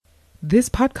This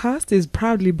podcast is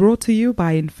proudly brought to you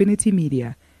by Infinity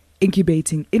Media,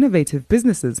 incubating innovative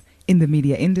businesses in the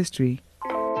media industry.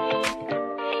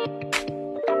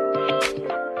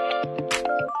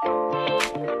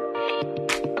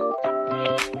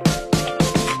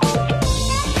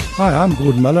 Hi, I'm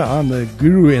Gordon Muller. I'm the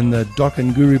guru in the Doc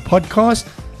and Guru podcast.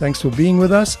 Thanks for being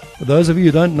with us. For those of you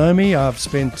who don't know me, I've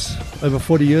spent over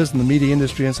 40 years in the media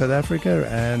industry in South Africa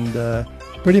and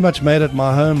pretty much made it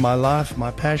my home, my life,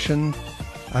 my passion.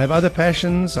 I have other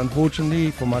passions. Unfortunately,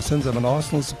 for my sins, I'm an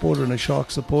Arsenal supporter and a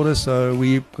Sharks supporter, so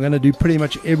we're going to do pretty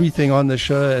much everything on the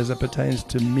show as it pertains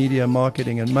to media,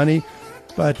 marketing and money,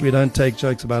 but we don't take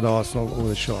jokes about Arsenal or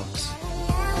the Sharks.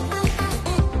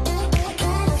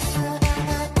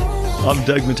 I'm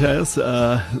Doug Mateus,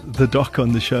 the doc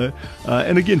on the show.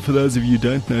 And again, for those of you who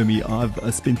don't know me,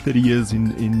 I've spent 30 years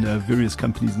in various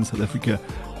companies in South Africa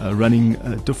running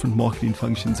different marketing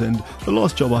functions. And the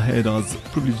last job I had, I was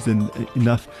privileged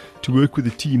enough to work with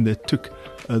a team that took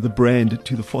the brand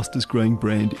to the fastest growing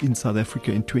brand in South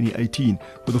Africa in 2018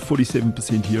 with a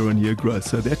 47% year-on-year growth.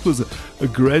 So that was a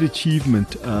great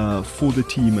achievement for the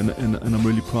team, and I'm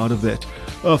really proud of that.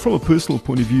 From a personal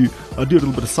point of view, I do a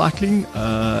little bit of cycling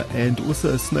and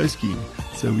also snow skiing,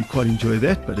 so we quite enjoy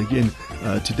that. But again,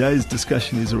 today's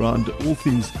discussion is around all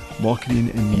things marketing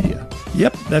and media.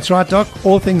 Yep, that's right, Doc.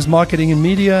 All things marketing and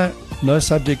media. No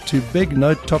subject too big,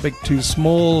 no topic too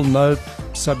small, no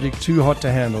subject too hot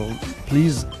to handle.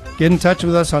 Please get in touch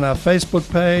with us on our Facebook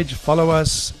page, follow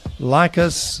us, like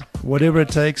us, whatever it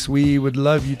takes. We would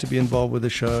love you to be involved with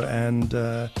the show, and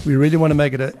we really want to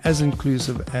make it as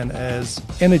inclusive and as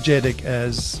energetic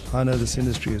as I know this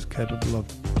industry is capable of.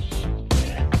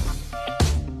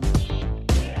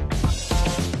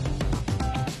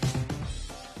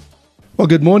 Well,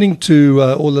 good morning to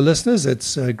all the listeners.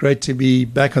 It's great to be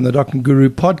back on the Doc and Guru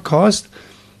podcast.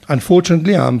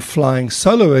 Unfortunately, I'm flying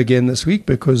solo again this week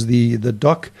because the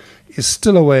Doc is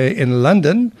still away in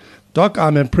London. Doc,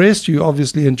 I'm impressed. You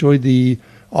obviously enjoyed the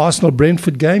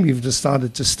Arsenal-Brentford game. You've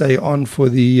decided to stay on for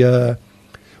the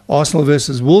Arsenal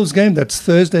versus Wolves game. That's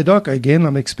Thursday, Doc. Again,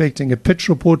 I'm expecting a pitch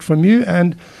report from you.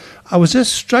 And I was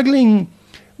just struggling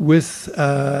with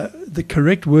the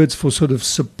correct words for sort of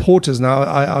supporters. Now,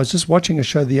 I was just watching a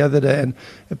show the other day, and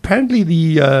apparently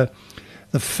the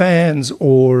fans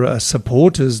or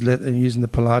supporters, using the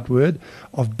polite word,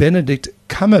 of Benedict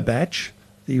Cumberbatch,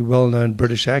 the well-known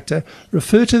British actor,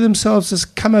 refer to themselves as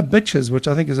Cumberbitches, which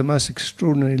I think is a most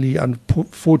extraordinarily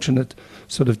unfortunate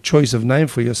sort of choice of name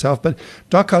for yourself. But,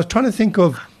 Doc, I was trying to think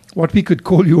of what we could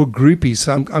call your groupies.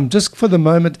 So I'm just, for the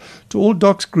moment, to all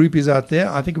Doc's groupies out there,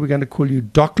 I think we're going to call you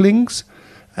Doclings.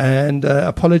 And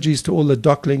apologies to all the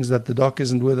Doclings that the Doc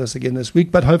isn't with us again this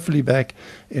week, but hopefully back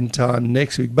in time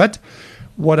next week. But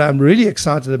what I'm really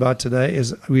excited about today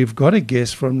is we've got a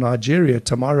guest from Nigeria,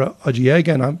 Tamara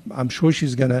Ojiega, and I'm sure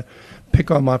she's going to pick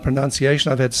on my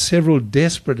pronunciation. I've had several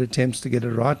desperate attempts to get it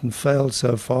right and failed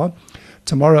so far.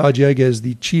 Tamara Ojiega is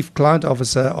the Chief Client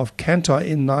Officer of Kantar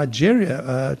in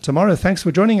Nigeria. Tamara, thanks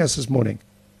for joining us this morning.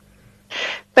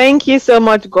 Thank you so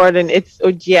much, Gordon. It's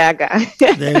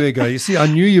Ojiega. There we go. You see, I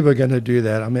knew you were going to do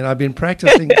that. I mean, I've been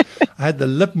practicing. I had the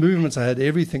lip movements. I had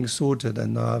everything sorted,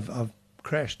 and I've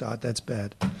crashed out. That's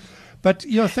bad. But,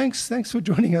 thanks for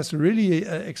joining us. Really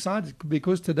excited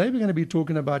because today we're going to be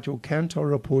talking about your Kantar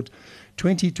report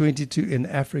 2022 in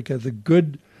Africa, the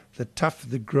good, the tough,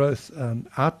 the growth,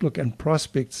 outlook and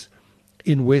prospects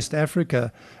in West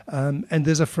Africa. And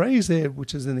there's a phrase there,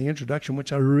 which is in the introduction,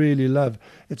 which I really love.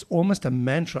 It's almost a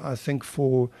mantra, I think,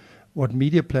 for what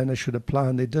media planners should apply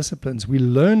in their disciplines. We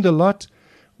learned a lot,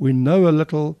 we know a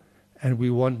little, and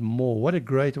we want more. What a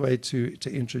great way to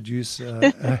introduce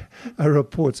a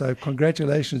report. So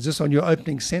congratulations. Just on your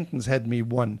opening sentence had me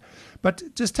won. But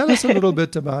just tell us a little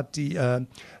bit about the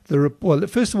report. Well,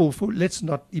 first of all, let's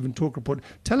not even talk report.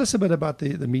 Tell us a bit about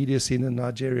the media scene in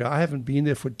Nigeria. I haven't been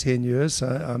there for 10 years, so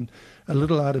I'm a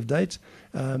little out of date.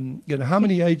 How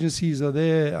many agencies are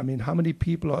there? I mean, how many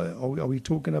people are we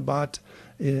talking about?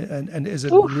 And is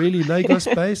it really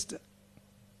Lagos-based?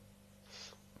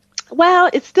 Well,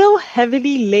 it's still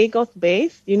heavily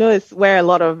Lagos-based. It's where a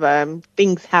lot of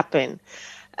things happen.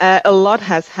 A lot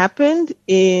has happened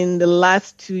in the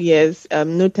last 2 years,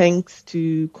 no thanks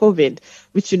to COVID,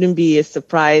 which shouldn't be a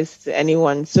surprise to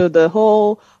anyone. So the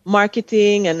whole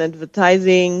marketing and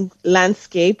advertising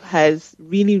landscape has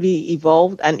really, really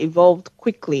evolved and evolved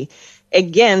quickly.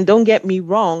 Again, don't get me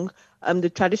wrong. The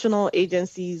traditional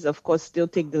agencies, of course, still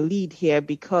take the lead here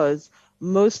because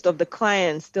most of the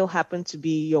clients still happen to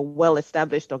be your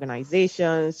well-established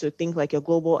organizations. So think like your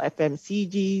global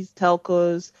FMCGs,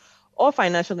 telcos, or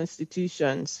financial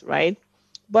institutions, right?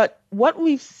 But what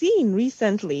we've seen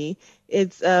recently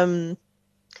is the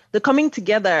coming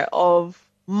together of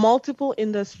multiple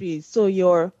industries. So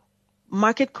your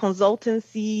market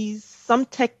consultancies, some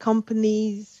tech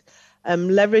companies,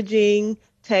 leveraging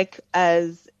tech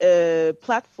as a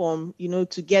platform,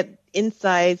 to get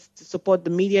insights, to support the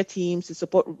media teams, to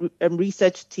support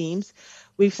research teams.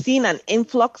 We've seen an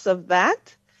influx of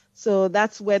that. So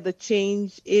that's where the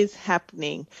change is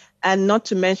happening. And not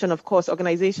to mention, of course,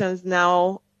 organizations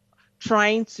now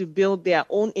trying to build their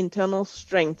own internal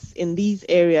strengths in these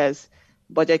areas.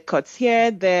 Budget cuts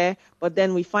here, there, but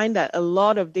then we find that a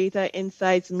lot of data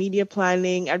insights, media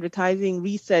planning, advertising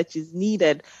research is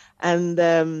needed. And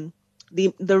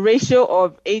the ratio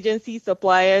of agency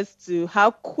suppliers to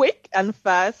how quick and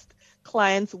fast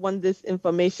clients want this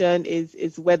information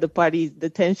is where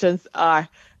the tensions are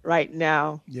right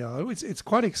now. Yeah, it's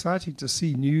quite exciting to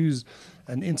see news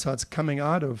and insights coming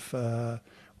out of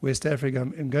West Africa.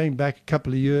 I'm going back a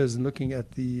couple of years and looking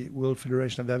at the World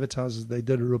Federation of Advertisers. They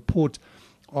did a report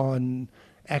on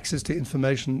access to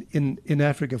information in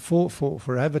Africa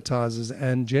for advertisers,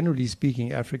 and generally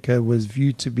speaking, Africa was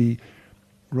viewed to be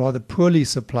rather poorly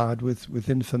supplied with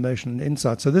information and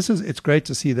insight. So it's great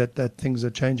to see that things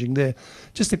are changing there.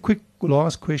 Just a quick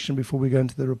last question before we go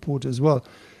into the report as well.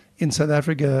 In South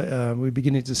Africa, we're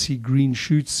beginning to see green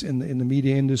shoots in the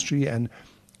media industry, and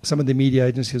some of the media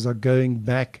agencies are going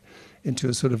back into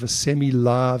a sort of a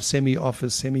semi-live,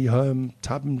 semi-office, semi-home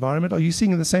type environment. Are you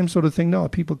seeing the same sort of thing now? Are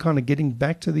people kind of getting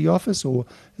back to the office, or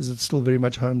is it still very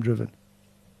much home-driven?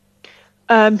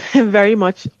 Very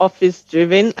much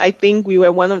office-driven. I think we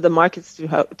were one of the markets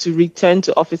to return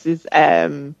to offices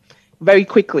very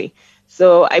quickly.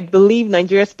 So I believe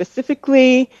Nigeria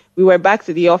specifically, we were back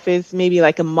to the office maybe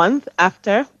like a month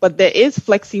after, but there is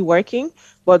flexi working.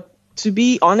 But to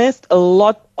be honest, a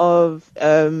lot of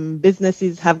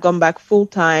businesses have gone back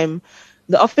full-time.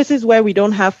 The offices where we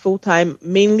don't have full-time,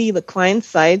 mainly the client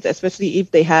sides, especially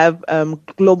if they have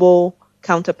global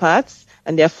counterparts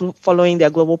and they're following their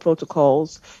global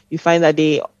protocols, you find that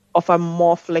they offer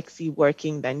more flexi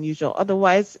working than usual.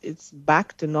 Otherwise, it's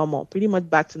back to normal, pretty much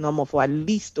back to normal for at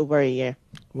least over a year.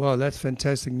 Well, that's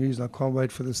fantastic news. I can't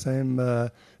wait for the same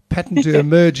pattern to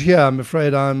emerge here. I'm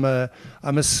afraid I'm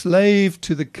a slave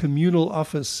to the communal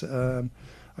office.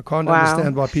 I can't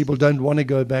understand why people don't want to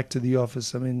go back to the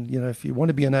office. I mean, if you want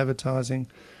to be in advertising,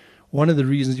 one of the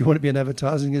reasons you want to be in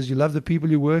advertising is you love the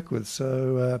people you work with.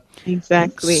 So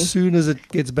exactly. As soon as it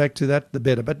gets back to that, the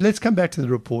better. But let's come back to the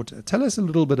report. Tell us a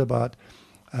little bit about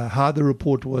how the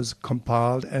report was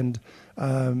compiled, and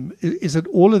is it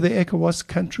all of the ECOWAS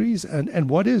countries, and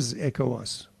what is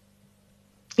ECOWAS?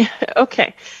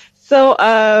 Okay. So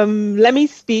let me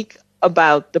speak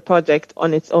about the project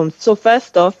on its own. So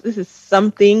first off, this is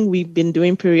something we've been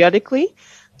doing periodically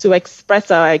to express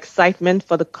our excitement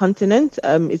for the continent.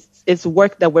 It's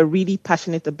work that we're really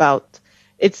passionate about.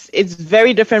 It's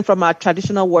very different from our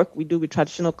traditional work we do with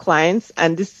traditional clients,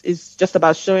 and this is just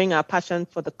about showing our passion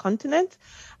for the continent.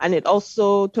 And it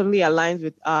also totally aligns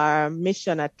with our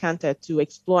mission at Cantor to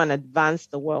explore and advance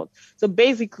the world. So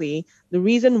basically, the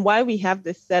reason why we have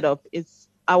this setup is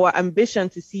our ambition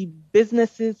to see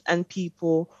businesses and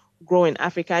people grow in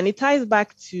Africa. And it ties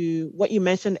back to what you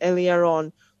mentioned earlier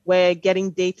on, where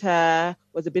getting data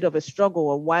was a bit of a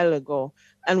struggle a while ago.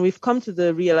 And we've come to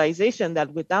the realization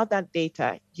that without that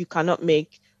data, you cannot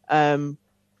make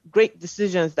great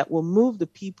decisions that will move the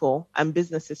people and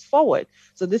businesses forward.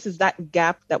 So this is that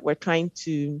gap that we're trying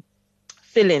to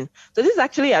fill in. So this is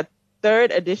actually our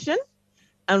third edition,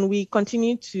 and we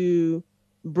continue to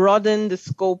broaden the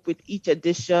scope with each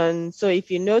edition. So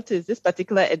if you notice this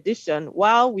particular edition,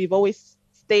 while we've always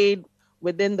stayed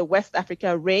within the West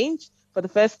Africa range, for the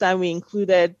first time we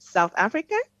included South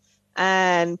Africa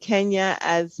and Kenya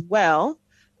as well.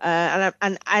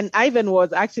 And Ivan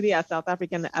was actually a South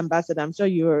African ambassador. I'm sure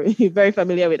you're very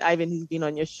familiar with Ivan. He's been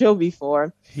on your show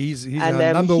before. He's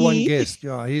our number one guest.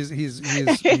 Yeah, he's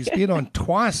been on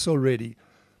twice already.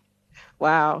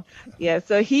 Wow. Yeah.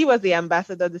 So he was the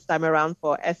ambassador this time around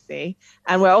for SA.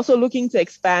 And we're also looking to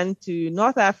expand to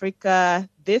North Africa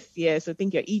this year. So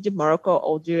think your Egypt, Morocco,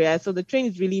 Algeria. So the train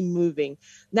is really moving.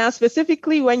 Now,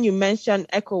 specifically when you mention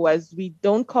ECOWAS, we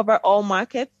don't cover all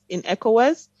markets in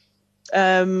ECOWAS.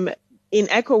 In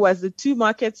ECOWAS, the two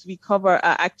markets we cover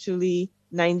are actually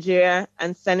Nigeria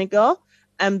and Senegal.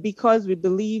 And because we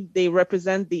believe they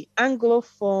represent the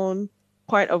Anglophone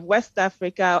part of West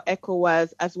Africa,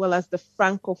 ECOWAS, as well as the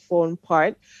Francophone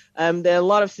part, there are a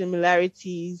lot of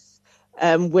similarities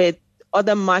with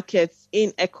other markets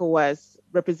in ECOWAS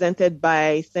represented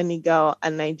by Senegal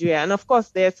and Nigeria. And of course,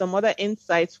 there are some other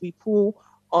insights we pull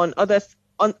on other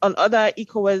on other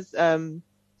ECOWAS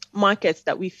markets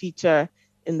that we feature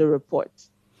in the report.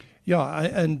 Yeah,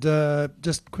 and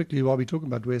just quickly while we're talking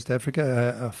about West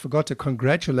Africa, I forgot to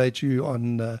congratulate you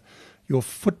on your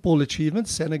football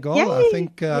achievements, Senegal. Yay!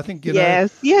 I think you know.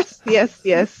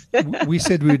 Yes. We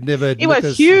said we'd never admit it was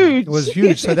this. Huge. It was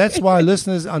huge. So that's why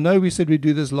listeners, I know we said we'd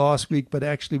do this last week, but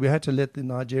actually we had to let the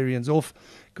Nigerians off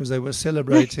because they were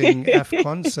celebrating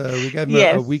AFCON. So we gave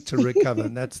them a week to recover,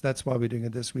 and that's why we're doing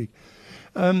it this week.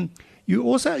 You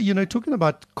also, talking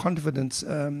about confidence,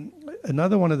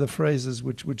 another one of the phrases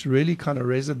which really kind of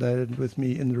resonated with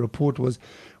me in the report was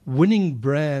winning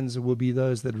brands will be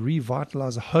those that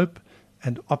revitalize hope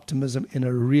and optimism in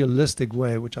a realistic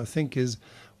way, which I think is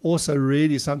also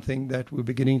really something that we're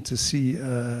beginning to see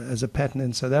as a pattern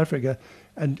in South Africa.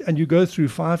 And you go through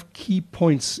 5 key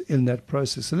points in that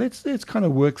process. So let's kind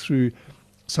of work through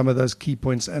some of those key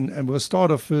points. And we'll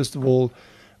start off, first of all,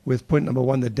 with point number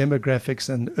 1, the demographics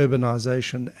and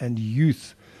urbanization and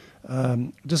youth.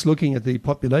 Just looking at the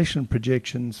population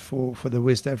projections for the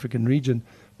West African region,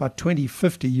 by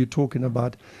 2050, you're talking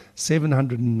about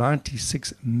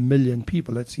 796 million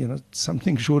people. That's,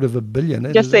 something short of a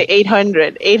billion. Just say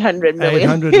 800 million.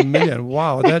 800 million.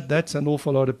 Wow, that's an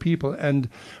awful lot of people. And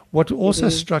what also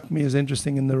struck me as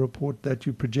interesting in the report that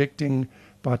you're projecting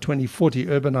by 2040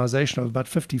 urbanization of about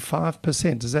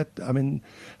 55%. Is that,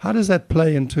 how does that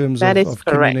play in terms of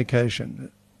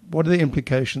communication? What are the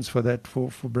implications for that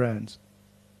for brands?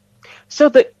 So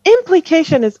the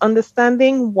implication is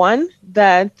understanding, one,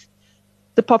 that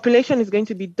the population is going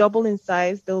to be double in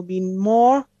size. There will be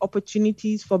more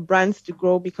opportunities for brands to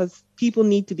grow because people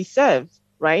need to be served,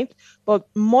 right? But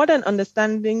more than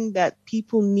understanding that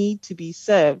people need to be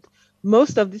served,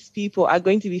 most of these people are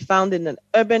going to be found in the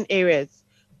urban areas,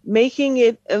 making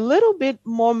it a little bit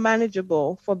more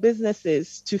manageable for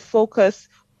businesses to focus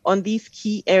on these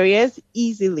key areas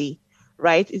easily,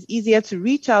 right? It's easier to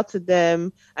reach out to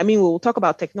them. We'll talk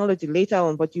about technology later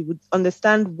on, but you would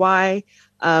understand why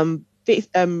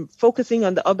focusing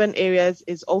on the urban areas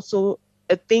is also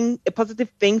a positive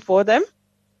thing for them,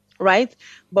 right?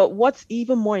 But what's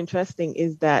even more interesting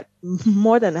is that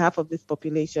more than half of this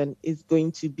population is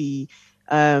going to be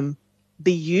the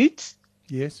youth.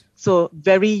 Yes. So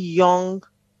very young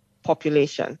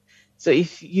population. So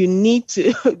if you need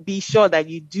to be sure that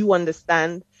you do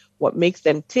understand what makes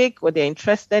them tick, what they're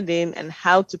interested in, and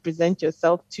how to present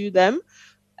yourself to them,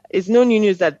 it's no new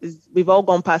news that we've all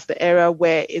gone past the era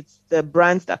where it's the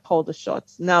brands that call the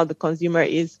shots. Now the consumer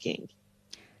is king.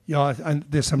 Yeah, and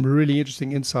there's some really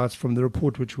interesting insights from the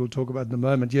report, which we'll talk about in a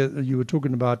moment. Yeah, you were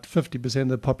talking about 50% of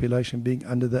the population being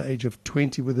under the age of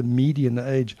 20 with a median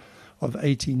age of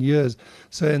 18 years.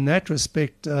 So in that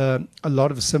respect, a lot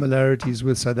of similarities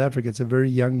with South Africa. It's a very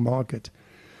young market.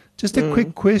 Just a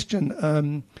quick question,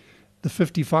 the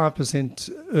 55%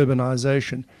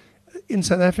 urbanization. In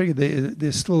South Africa,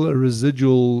 there's still a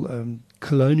residual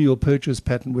colonial purchase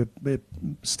pattern where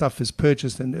stuff is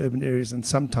purchased in urban areas and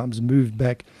sometimes moved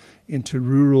back into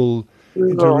rural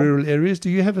areas. Do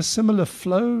you have a similar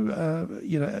flow?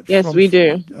 Yes, we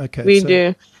do. Okay, we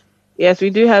do. Yes,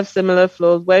 we do have similar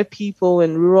flows where people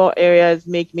in rural areas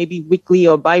make maybe weekly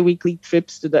or bi-weekly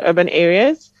trips to the urban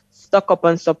areas, stock up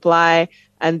on supply,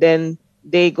 and then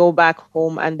they go back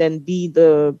home and then be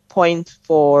the point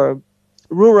for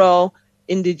rural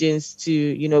indigents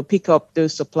to, pick up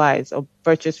those supplies or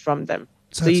purchase from them.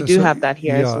 So you do have that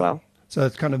here as well. So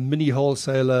it's kind of mini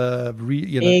wholesaler,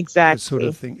 exactly. sort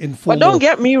of thing. Informal. But don't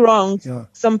get me wrong. Yeah.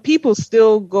 Some people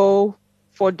still go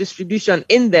for distribution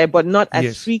in there, but not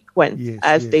as frequent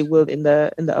as they will in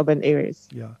the urban areas.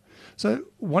 Yeah. So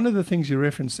one of the things you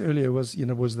referenced earlier was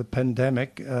the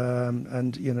pandemic,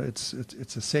 and it's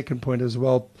a second point as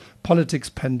well: politics,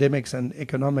 pandemics, and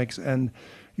economics. And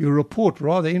your report,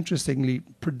 rather interestingly,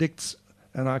 predicts,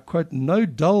 and I quote, no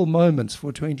dull moments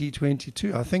for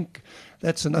 2022. I think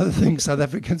that's another thing South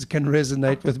Africans can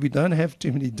resonate with. We don't have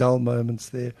too many dull moments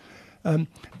there.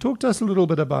 Talk to us a little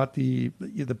bit about the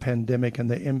pandemic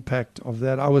and the impact of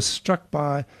that. I was struck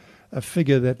by a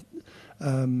figure that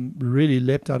really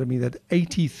leapt out at me, that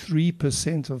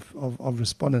 83% of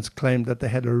respondents claimed that they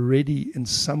had already in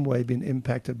some way been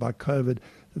impacted by COVID.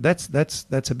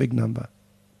 That's a big number.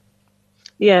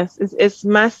 Yes, it's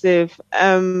massive.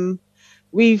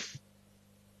 We've,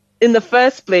 in the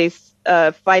first place,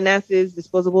 finances,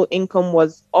 disposable income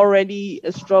was already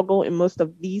a struggle in most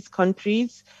of these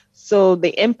countries. So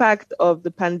the impact of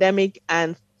the pandemic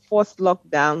and forced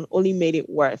lockdown only made it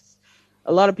worse.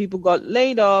 A lot of people got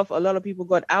laid off. A lot of people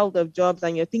got out of jobs,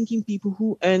 and you're thinking people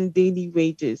who earn daily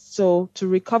wages. So to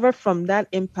recover from that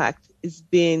impact has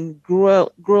been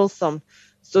gruesome,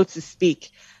 so to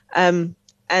speak.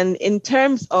 And in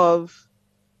terms of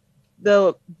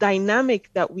the dynamic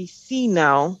that we see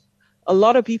now, a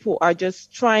lot of people are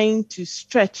just trying to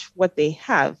stretch what they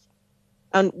have.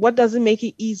 And what doesn't make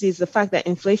it easy is the fact that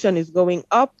inflation is going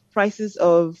up, prices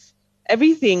of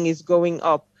everything is going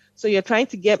up. So you're trying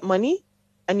to get money,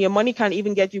 and your money can't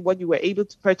even get you what you were able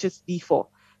to purchase before.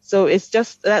 So it's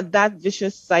just that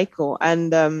vicious cycle.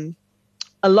 And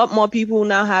a lot more people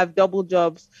now have double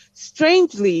jobs.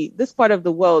 Strangely, this part of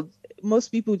the world, most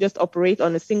people just operate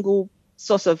on a single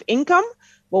source of income,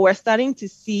 but we're starting to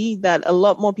see that a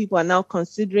lot more people are now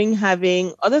considering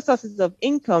having other sources of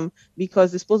income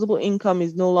because disposable income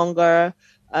is no longer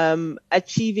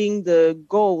achieving the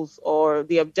goals or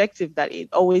the objective that it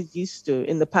always used to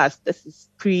in the past. This is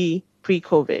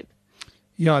pre-COVID.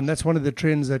 Yeah, and that's one of the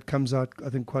trends that comes out, I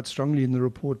think, quite strongly in the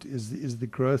report is the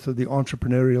growth of the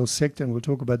entrepreneurial sector, and we'll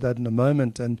talk about that in a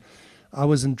moment. And I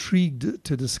was intrigued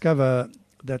to discover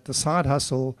that the side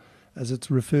hustle, as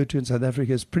it's referred to in South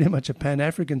Africa, is pretty much a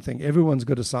Pan-African thing. Everyone's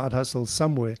got a side hustle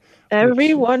somewhere.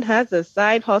 Everyone has a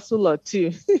side hustle or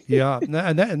two. Yeah,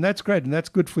 and that's great, and that's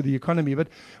good for the economy. But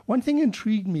one thing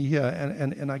intrigued me here,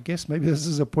 and I guess maybe this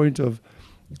is a point of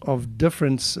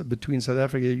difference between South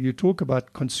Africa. You talk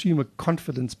about consumer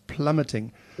confidence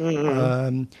plummeting,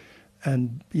 and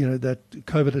that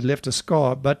COVID had left a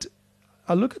scar. But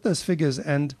I look at those figures,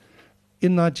 and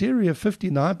in Nigeria,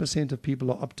 59% of people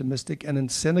are optimistic, and in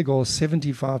Senegal,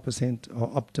 75%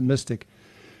 are optimistic.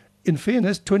 In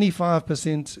fairness,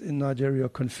 25% in Nigeria are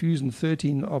confused, and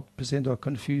 13% are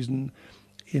confused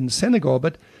in Senegal.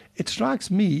 But it strikes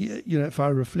me, if I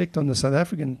reflect on the South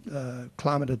African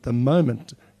climate at the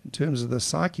moment in terms of the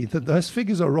psyche, that those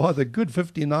figures are rather good,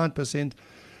 59%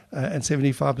 and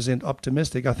 75%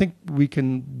 optimistic. I think we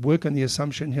can work on the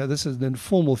assumption here, this is an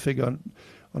informal figure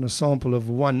on a sample of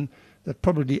one, that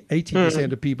probably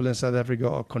 80% of people in South Africa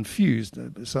are confused.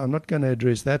 So I'm not going to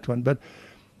address that one. But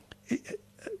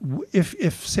if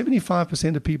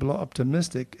 75% of people are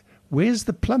optimistic, where's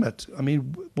the plummet? I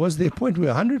mean, was there a point where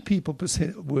 100 people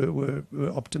were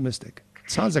optimistic? It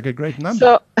sounds like a great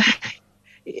number.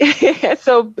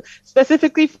 So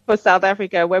specifically for South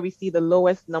Africa, where we see the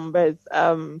lowest numbers,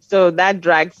 so that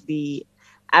drags the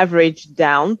average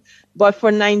down. But for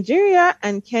Nigeria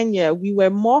and Kenya, we were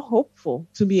more hopeful,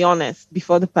 to be honest,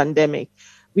 before the pandemic.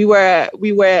 We were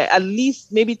at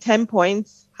least maybe 10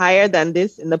 points higher than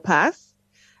this in the past.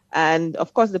 And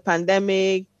of course, the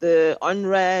pandemic, the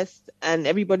unrest, and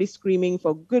everybody screaming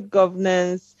for good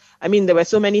governance. I mean, there were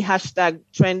so many hashtags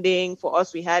trending. For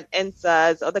us, we had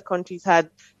NSAS. Other countries had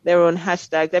their own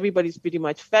hashtags. Everybody's pretty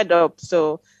much fed up.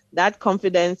 So that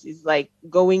confidence is like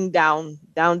going down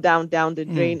the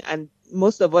drain. And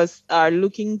most of us are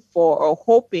looking for or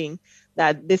hoping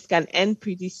that this can end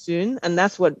pretty soon. And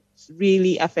that's what's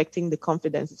really affecting the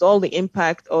confidence. It's all the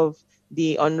impact of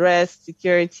the unrest,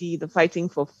 security, the fighting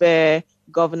for fair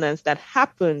governance that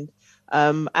happened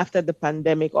after the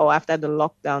pandemic or after the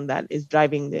lockdown that is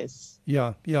driving this.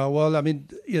 Yeah. Well, I mean,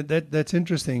 that's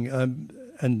interesting.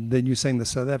 And then you're saying the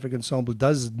South African sample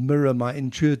does mirror my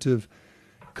intuitive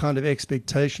kind of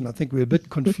expectation. I think we're a bit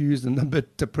confused and a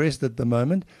bit depressed at the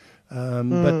moment.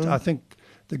 But I think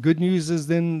the good news is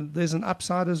then there's an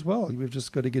upside as well. We've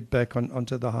just got to get back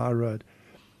onto the high road.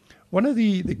 One of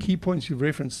the key points you've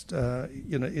referenced,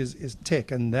 is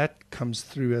tech, and that comes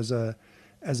through as a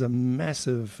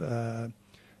massive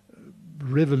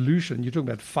revolution. You're talking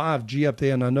about 5G up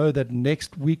there, and I know that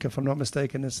next week, if I'm not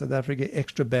mistaken, in South Africa,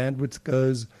 extra bandwidth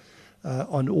goes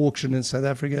on auction in South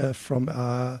Africa from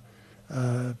our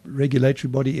regulatory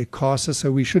body, ICASA,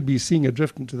 so we should be seeing a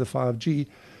drift into the 5G.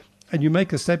 And you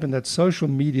make a statement that social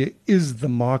media is the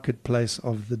marketplace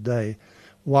of the day.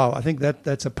 Wow, I think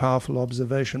that's a powerful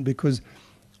observation, because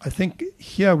I think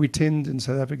here we tend in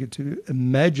South Africa to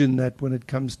imagine that when it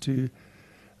comes to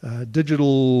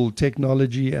digital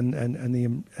technology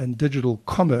and digital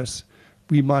commerce,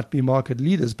 we might be market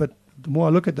leaders. But the more I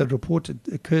look at that report, it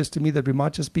occurs to me that we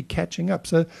might just be catching up.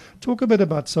 So talk a bit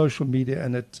about social media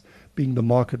and it being the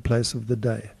marketplace of the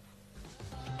day.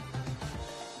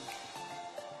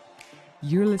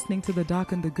 You're listening to The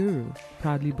Doc and the Guru,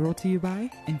 proudly brought to you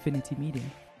by Infinity Media.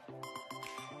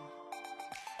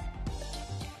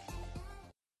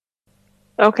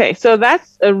 Okay, so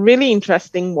that's a really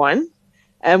interesting one.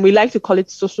 And we like to call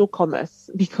it social commerce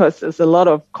because there's a lot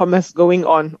of commerce going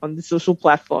on the social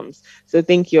platforms. So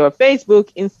think your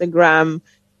Facebook, Instagram,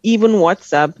 even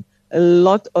WhatsApp. A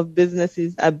lot of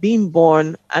businesses are being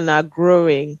born and are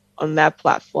growing on that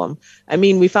platform. I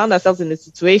mean, we found ourselves in a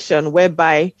situation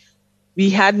whereby we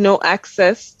had no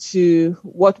access to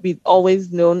what we'd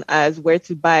always known as where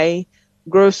to buy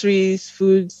groceries,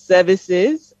 food,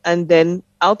 services. And then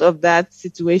out of that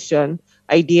situation,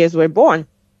 ideas were born.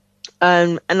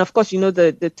 And of course,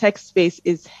 the tech space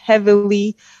is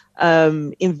heavily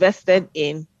invested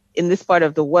in this part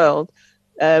of the world.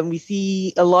 We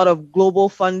see a lot of global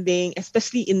funding,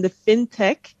 especially in the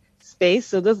fintech space.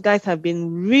 So those guys have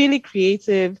been really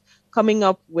creative, coming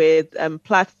up with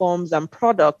platforms and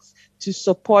products to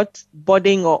support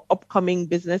budding or upcoming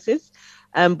businesses.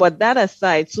 But that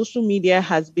aside, social media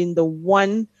has been the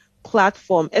one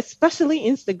platform, especially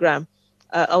Instagram,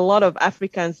 a lot of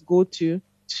Africans go to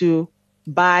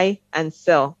buy and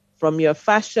sell, from your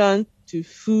fashion to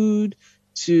food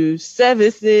to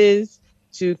services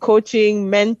to coaching,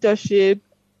 mentorship,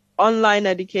 online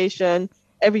education.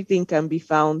 Everything can be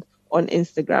found on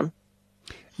Instagram.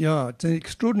 Yeah, it's an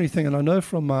extraordinary thing. And I know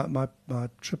from my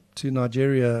trip to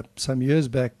Nigeria some years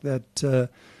back that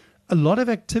a lot of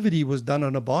activity was done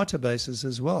on a barter basis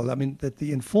as well. I mean, that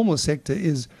the informal sector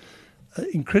is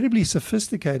incredibly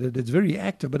sophisticated. It's very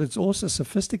active, but it's also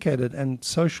sophisticated. And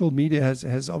social media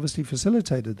has obviously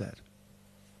facilitated that.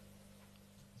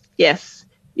 Yes,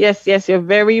 you're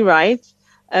very right.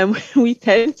 We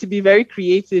tend to be very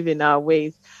creative in our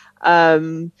ways.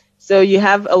 So you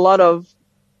have a lot of,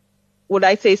 would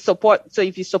I say, support. So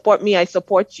if you support me, I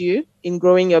support you in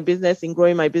growing your business, in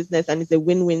growing my business, and it's a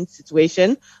win-win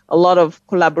situation. A lot of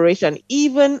collaboration,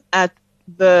 even at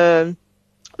the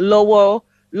lower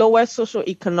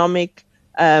socioeconomic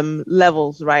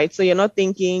levels, right? So you're not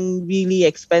thinking really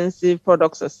expensive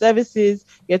products or services.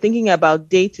 You're thinking about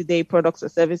day-to-day products or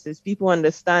services. People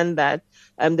understand that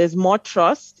there's more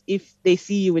trust if they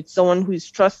see you with someone who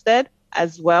is trusted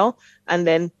as well. And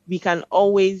then we can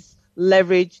always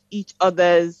leverage each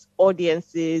other's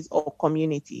audiences or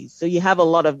communities. So you have a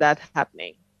lot of that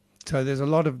happening. So there's a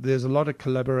lot of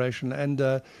collaboration, and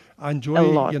I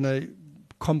enjoy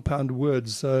compound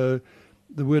words. So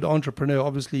the word entrepreneur,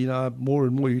 obviously, more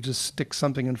and more you just stick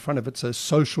something in front of it. So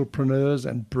socialpreneurs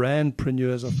and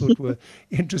brandpreneurs, I thought were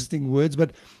interesting words.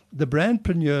 But the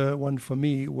brandpreneur one for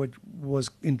me was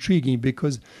intriguing,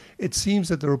 because it seems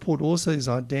that the report also is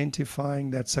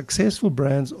identifying that successful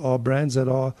brands are brands that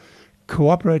are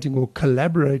cooperating or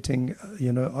collaborating,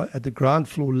 at the ground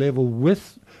floor level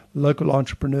with local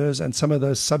entrepreneurs and some of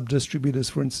those sub-distributors,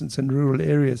 for instance, in rural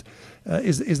areas.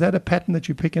 Is that a pattern that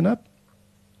you're picking up?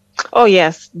 Oh,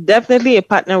 yes, definitely a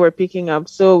partner we're picking up.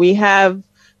 So we have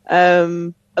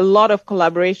a lot of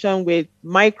collaboration with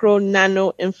micro,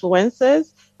 nano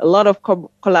influencers, a lot of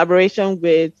collaboration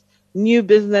with new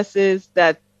businesses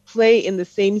that play in the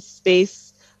same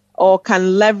space or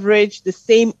can leverage the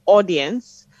same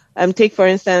audience. Take, for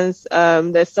instance,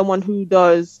 there's someone who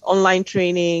does online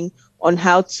training on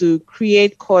how to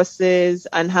create courses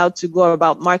and how to go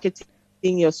about marketing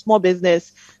your small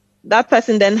business. That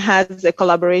person then has a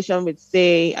collaboration with,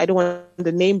 say, I don't want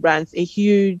to name brands, a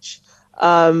huge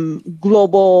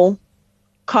global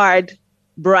card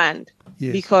brand.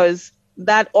 Yes. Because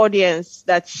that audience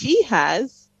that she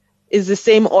has is the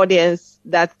same audience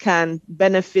that can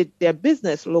benefit their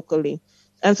business locally.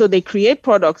 And so they create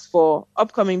products for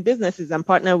upcoming businesses and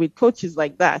partner with coaches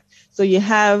like that. So you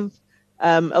have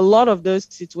a lot of those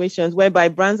situations whereby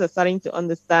brands are starting to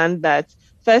understand that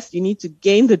first, you need to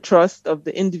gain the trust of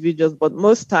the individuals, but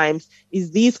most times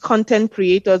is these content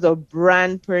creators or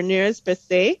brandpreneurs per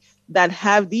se that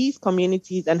have these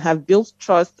communities and have built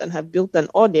trust and have built an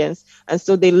audience. And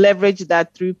so they leverage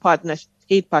that through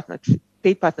paid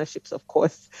partnerships, of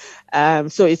course.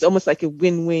 So it's almost like a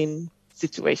win-win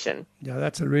situation. Yeah,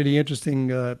 that's a really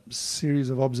interesting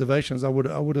series of observations. I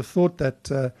would have thought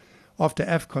that after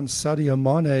AFCON, Sadio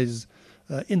Mane's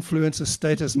influencer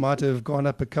status might have gone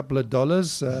up a couple of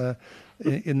dollars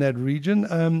in that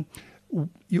region.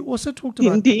 You also talked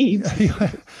about... Indeed.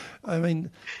 I mean,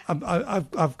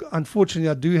 I've unfortunately,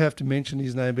 I do have to mention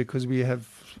his name because we have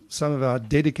some of our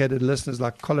dedicated listeners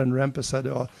like Colin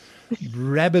Rampersad are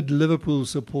rabid Liverpool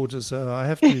supporters, so I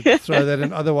have to throw that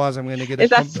in. Otherwise, I'm going to get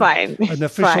an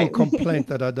official complaint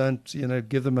that I don't,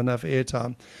 give them enough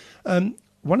airtime.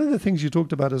 One of the things you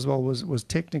talked about as well was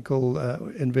technical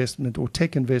investment or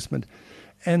tech investment,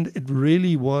 and it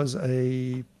really was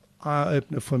a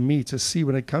eye-opener for me to see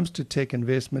when it comes to tech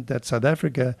investment that South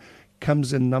Africa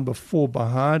comes in number 4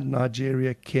 behind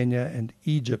Nigeria, Kenya, and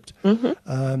Egypt.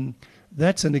 Mm-hmm.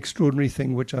 That's an extraordinary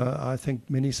thing, which I think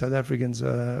many South Africans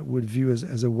would view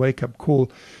as a wake-up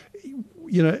call.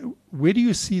 Where do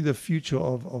you see the future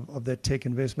of that tech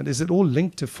investment? Is it all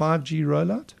linked to 5G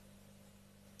rollout?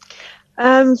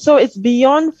 So it's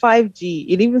beyond 5G.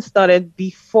 It even started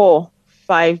before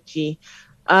 5G.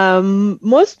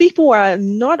 Most people are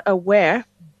not aware,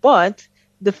 but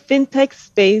the fintech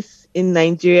space in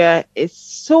Nigeria is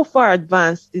so far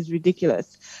advanced is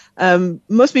ridiculous.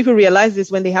 Most people realize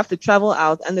this when they have to travel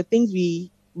out, and the things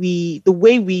the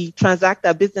way we transact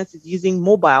our business is using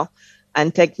mobile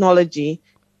and technology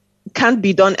can't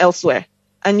be done elsewhere.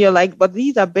 And you're like, but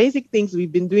these are basic things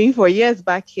we've been doing for years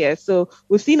back here. So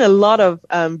we've seen a lot of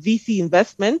VC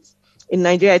investments in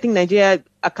Nigeria. I think Nigeria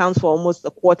accounts for almost a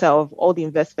quarter of all the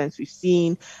investments we've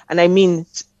seen. And I mean,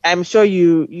 I'm sure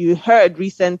you heard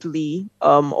recently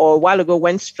or a while ago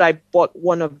when Stripe bought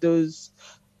one of those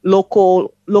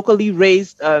locally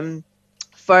raised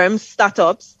firms,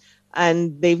 startups,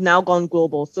 and they've now gone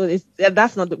global. So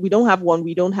that's not, we don't have one,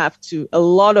 we don't have two. A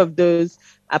lot of those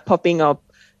are popping up.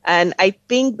 And I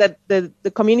think that the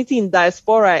community in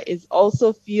diaspora is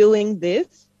also feeling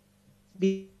this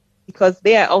because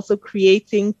they are also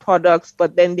creating products,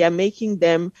 but then they are making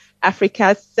them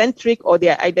Africa-centric, or they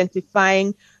are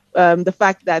identifying the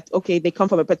fact that, okay, they come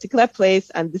from a particular place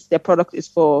and their product is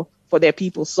for their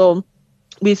people. So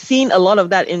we've seen a lot of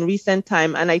that in recent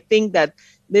time. And I think that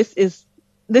this is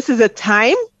a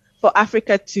time for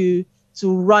Africa to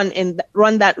run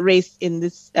that race in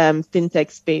this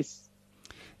fintech space.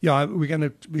 Yeah, we're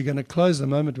gonna close the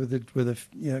moment with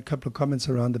a couple of comments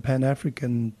around the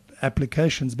Pan-African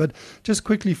applications. But just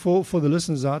quickly for the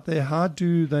listeners out there, how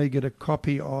do they get a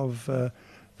copy of the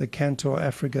Cantor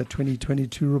Africa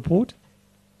 2022 report?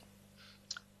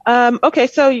 Okay,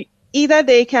 so either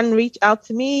they can reach out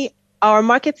to me. Our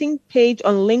marketing page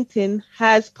on LinkedIn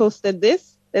has posted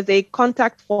this. There's a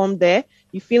contact form there.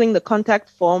 You fill in the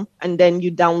contact form and then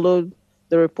you download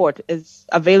the report. It's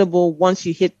available once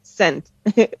you hit send,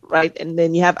 right? And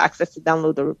then you have access to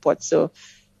download the report. So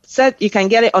you can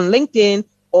get it on LinkedIn,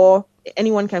 or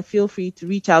anyone can feel free to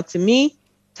reach out to me,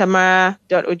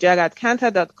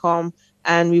 tamara.ojaga@cantor.com,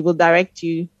 and we will direct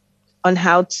you on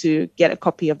how to get a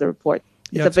copy of the report.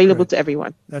 It's available to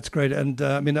everyone. That's great. And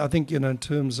I mean, I think, in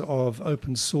terms of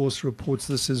open source reports,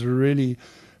 this has really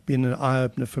been an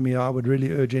eye-opener for me. I would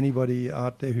really urge anybody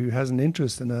out there who has an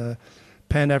interest in a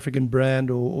Pan-African brand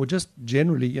or just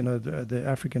generally, the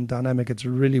African dynamic, it's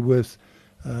really worth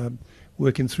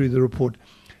working through the report.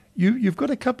 You've got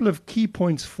a couple of key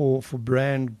points for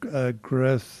brand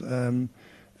growth.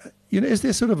 Is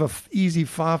there sort of a easy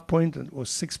 5-point or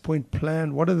 6-point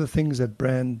plan? What are the things that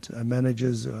brand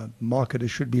managers,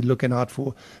 marketers should be looking out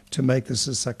for to make this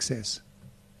a success?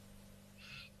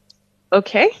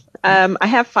 Okay, I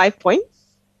have 5 points.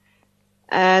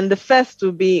 And the first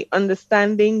will be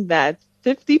understanding that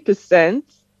 50%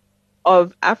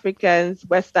 of Africans,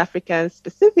 West Africans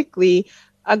specifically,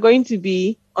 are going to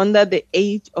be under the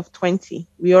age of 20.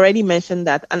 We already mentioned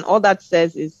that. And all that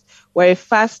says is we're a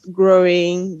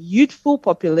fast-growing, youthful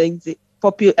population.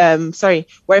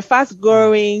 We're a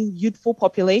fast-growing, youthful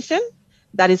population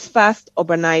that is fast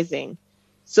urbanizing.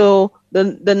 So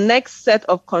the next set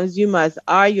of consumers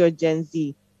are your Gen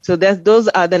Z. So those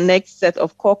are the next set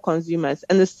of core consumers.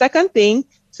 And the second thing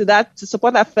to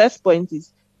support that first point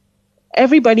is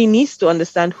everybody needs to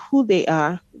understand who they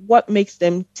are, what makes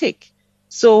them tick.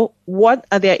 So what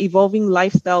are their evolving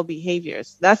lifestyle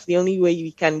behaviors? That's the only way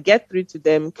we can get through to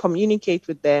them, communicate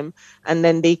with them, and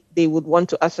then they would want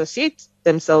to associate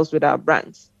themselves with our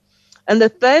brands. And the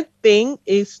third thing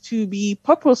is to be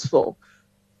purposeful.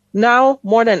 Now,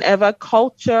 more than ever,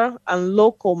 culture and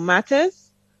local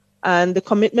matters, and the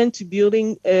commitment to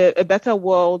building a better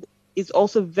world is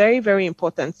also very, very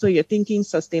important. So you're thinking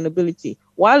sustainability.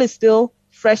 While it's still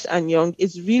fresh and young,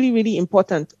 it's really, really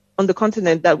important on the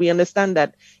continent that we understand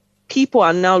that people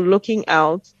are now looking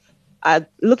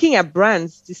at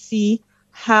brands to see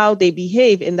how they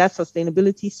behave in that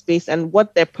sustainability space and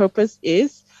what their purpose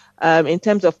is in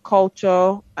terms of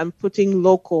culture and putting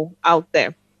local out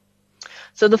there.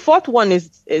 So the fourth one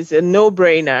is a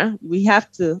no-brainer. We have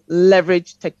to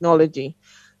leverage technology.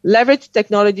 Leverage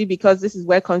technology because this is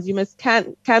where consumers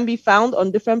can be found on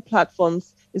different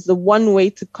platforms. Is the one way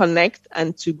to connect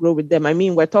and to grow with them. I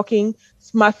mean, we're talking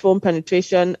smartphone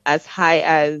penetration as high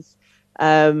as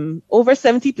over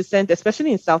 70%,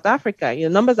 especially in South Africa.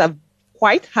 Numbers are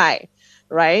quite high,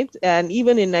 right? And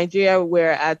even in Nigeria,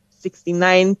 we're at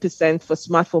 69% for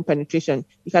smartphone penetration.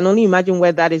 You can only imagine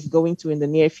where that is going to in the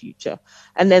near future.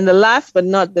 And then the last but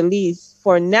not the least,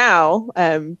 for now,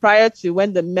 prior to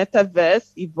when the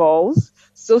metaverse evolves,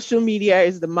 social media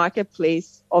is the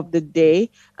marketplace of the day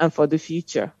and for the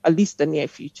future, at least the near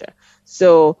future.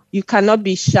 So you cannot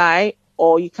be shy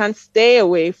or you can't stay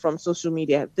away from social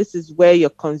media. This is where your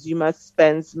consumer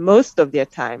spends most of their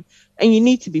time. And you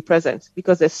need to be present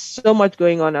because there's so much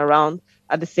going on around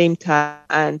at the same time,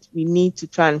 and we need to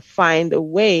try and find a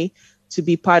way to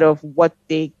be part of what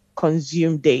they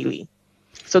consume daily.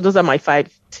 So those are my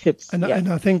 5 tips. And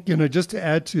I think, just to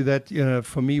add to that,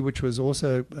 for me, which was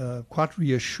also quite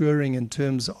reassuring in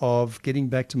terms of getting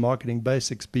back to marketing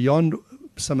basics beyond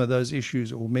some of those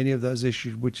issues, or many of those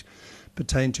issues which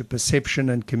pertain to perception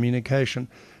and communication.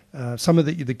 Some of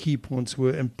the key points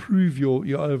were improve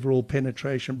your overall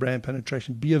penetration, brand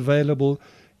penetration, be available,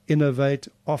 innovate,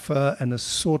 offer an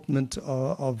assortment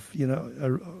of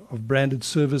branded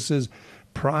services.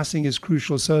 Pricing is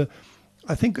crucial. So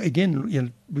I think,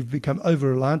 again, we've become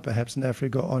over-reliant perhaps in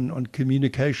Africa on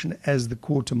communication as the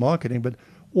core to marketing, but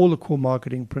all the core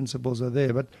marketing principles are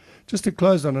there. But just to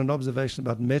close on an observation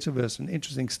about metaverse, an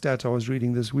interesting stat I was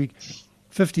reading this week,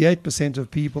 58% of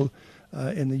people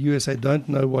in the USA don't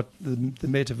know what the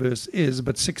metaverse is,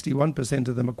 but 61%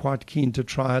 of them are quite keen to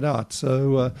try it out.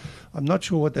 So I'm not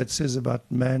sure what that says about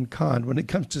mankind. When it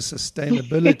comes to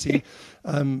sustainability,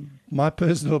 my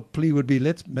personal plea would be,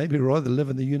 let's maybe rather live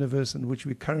in the universe in which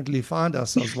we currently find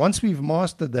ourselves. Once we've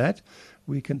mastered that,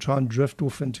 we can try and drift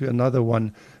off into another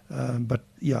one. But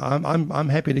yeah, I'm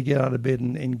happy to get out of bed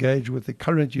and engage with the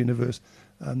current universe.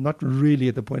 Not really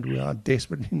at the point where I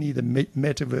desperately need a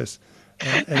metaverse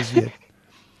as yet.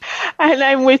 And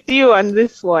I'm with you on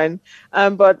this one.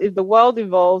 But if the world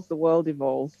evolves, the world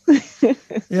evolves.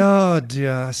 Yeah,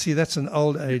 dear. See, that's an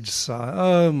old age sigh.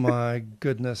 Oh, my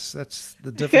goodness. That's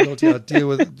the difficulty I deal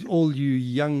with. All you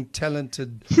young,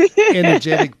 talented,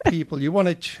 energetic people. You want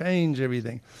to change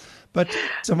everything. But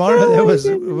tomorrow, it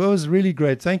was really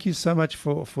great. Thank you so much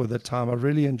for the time. I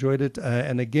really enjoyed it.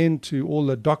 And again, to all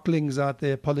the docklings out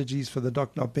there, apologies for the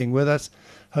doc not being with us.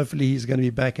 Hopefully, he's going to be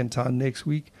back in town next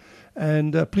week.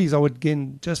 And please, I would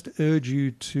again just urge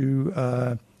you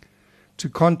to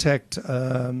contact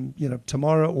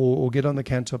tomorrow or get on the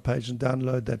Cantor page and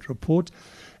download that report.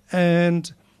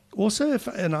 And also,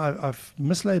 I've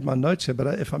mislaid my notes here,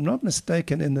 but if I'm not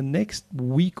mistaken, in the next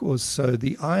week or so,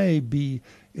 the IAB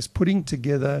is putting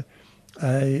together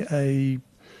a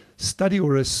study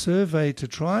or a survey to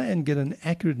try and get an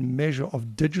accurate measure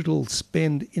of digital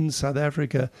spend in South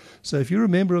Africa. So if you're a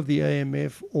member of the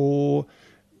AMF or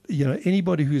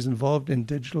anybody who's involved in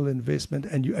digital investment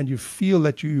and you feel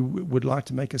that you would like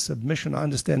to make a submission, I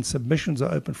understand submissions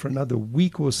are open for another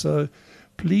week or so.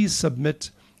 Please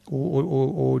submit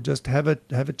or just have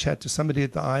a chat to somebody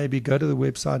at the IAB. Go to the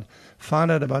website, find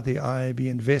out about the IAB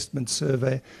investment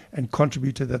survey, and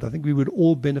contribute to that. I think we would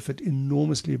all benefit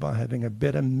enormously by having a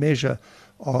better measure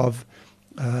of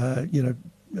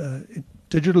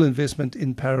digital investment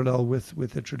in parallel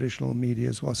with the traditional media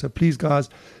as well. So please, guys,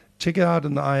 check it out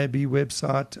on the IAB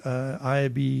website,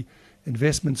 IAB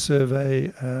investment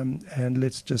survey, and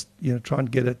let's just try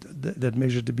and get that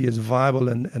measure to be as viable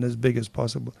and as big as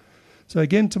possible. So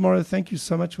again, tomorrow, thank you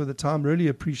so much for the time. Really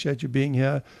appreciate you being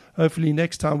here. Hopefully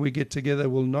next time we get together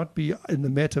will not be in the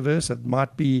metaverse. It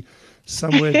might be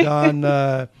somewhere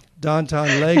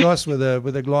downtown Lagos with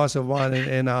a glass of wine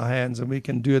in our hands, and we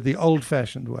can do it the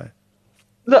old-fashioned way.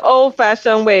 The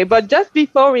old-fashioned way. But just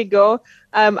before we go,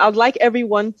 I'd like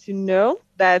everyone to know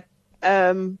that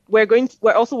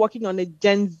we're also working on a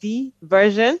Gen Z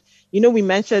version.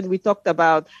 We talked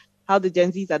about how the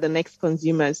Gen Zs are the next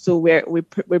consumers. So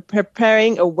we're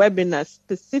preparing a webinar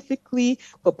specifically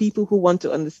for people who want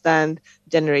to understand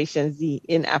Generation Z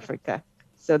in Africa.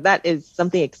 So that is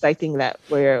something exciting that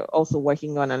we're also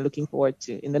working on and looking forward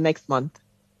to in the next month.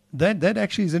 That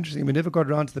actually is interesting. We never got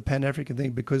around to the Pan-African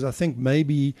thing because I think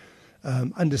maybe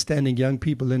understanding young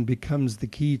people then becomes the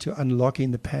key to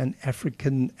unlocking the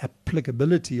Pan-African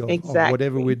applicability of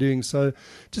whatever we're doing. So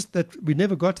just that we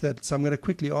never got to that. So I'm going to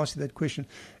quickly ask you that question.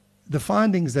 The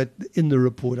findings that in the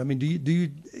report, I mean, do you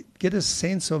get a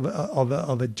sense of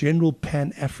a general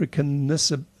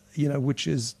Pan-Africanness, which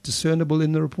is discernible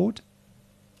in the report?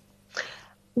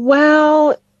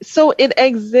 Well, so it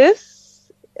exists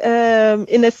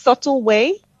in a subtle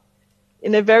way.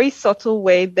 In a very subtle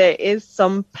way, there is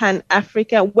some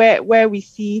Pan-Africa where we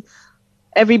see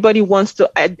everybody wants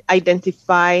to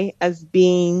identify as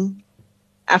being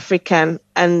African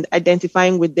and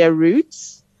identifying with their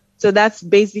roots. So that's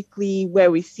basically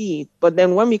where we see it. But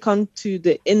then when we come to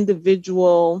the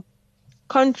individual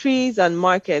countries and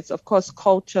markets, of course,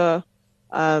 culture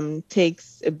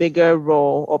takes a bigger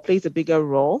role or plays a bigger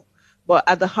role. But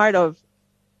at the heart of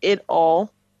it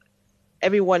all,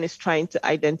 everyone is trying to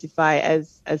identify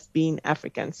as being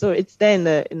African. So it's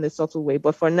there in the subtle way.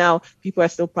 But for now, people are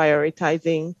still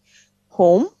prioritizing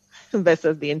home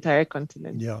versus the entire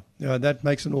continent. Yeah, that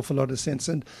makes an awful lot of sense.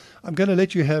 And I'm going to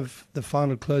let you have the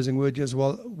final closing word as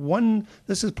well.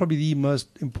 This is probably the most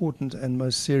important and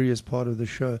most serious part of the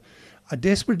show. I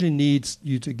desperately need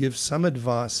you to give some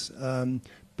advice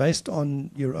based on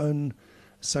your own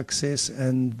success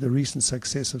and the recent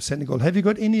success of Senegal. Have you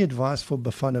got any advice for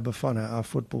Bafana, our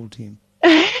football team?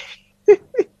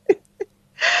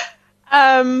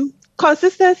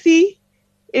 Consistency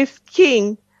is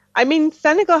king. I mean,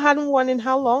 Senegal hadn't won in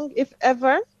how long, if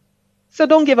ever? So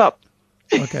don't give up.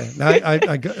 Okay. Now,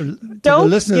 to the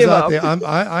listeners out there,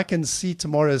 I can see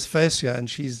tomorrow's face here, and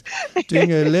she's doing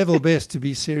her level best to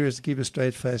be serious, to keep a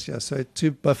straight face here. So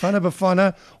to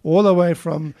Bafana, all the way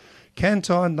from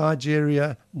Canton,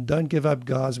 Nigeria, don't give up,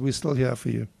 guys. We're still here for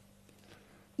you.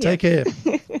 Take care.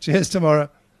 Cheers tomorrow.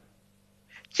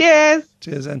 Cheers.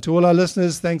 Cheers. And to all our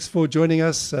listeners, thanks for joining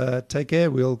us. Take care.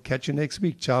 We'll catch you next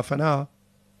week. Ciao for now.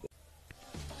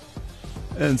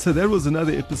 And so that was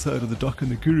another episode of The Doc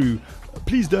and the Guru.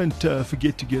 Please don't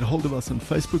forget to get hold of us on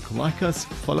Facebook, like us,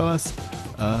 follow us,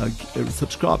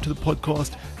 subscribe to the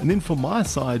podcast. And then from my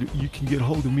side, you can get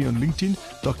hold of me on LinkedIn,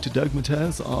 Dr. Doug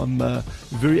Mataz. I'm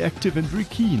very active and very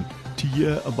keen to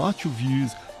hear about your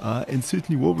views and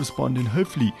certainly will respond, and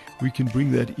hopefully we can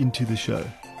bring that into the show.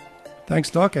 Thanks,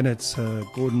 Doc. And it's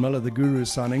Gordon Miller, the Guru,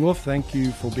 signing off. Thank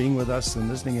you for being with us and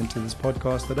listening into this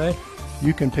podcast today.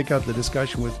 You can pick up the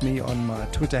discussion with me on my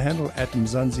Twitter handle,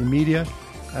 @Mzansi Media.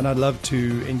 And I'd love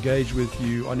to engage with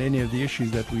you on any of the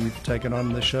issues that we've taken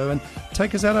on the show. And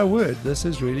take us at our word. This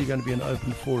is really going to be an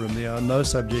open forum. There are no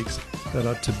subjects that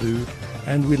are taboo.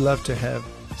 And we'd love to have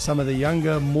some of the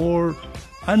younger, more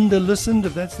under-listened,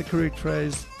 if that's the correct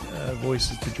phrase,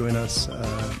 voices to join us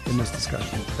in this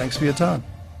discussion. Thanks for your time.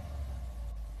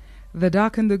 The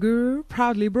Doc and the Guru,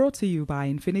 proudly brought to you by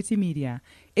Infinity Media,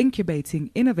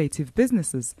 incubating innovative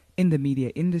businesses in the media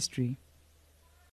industry.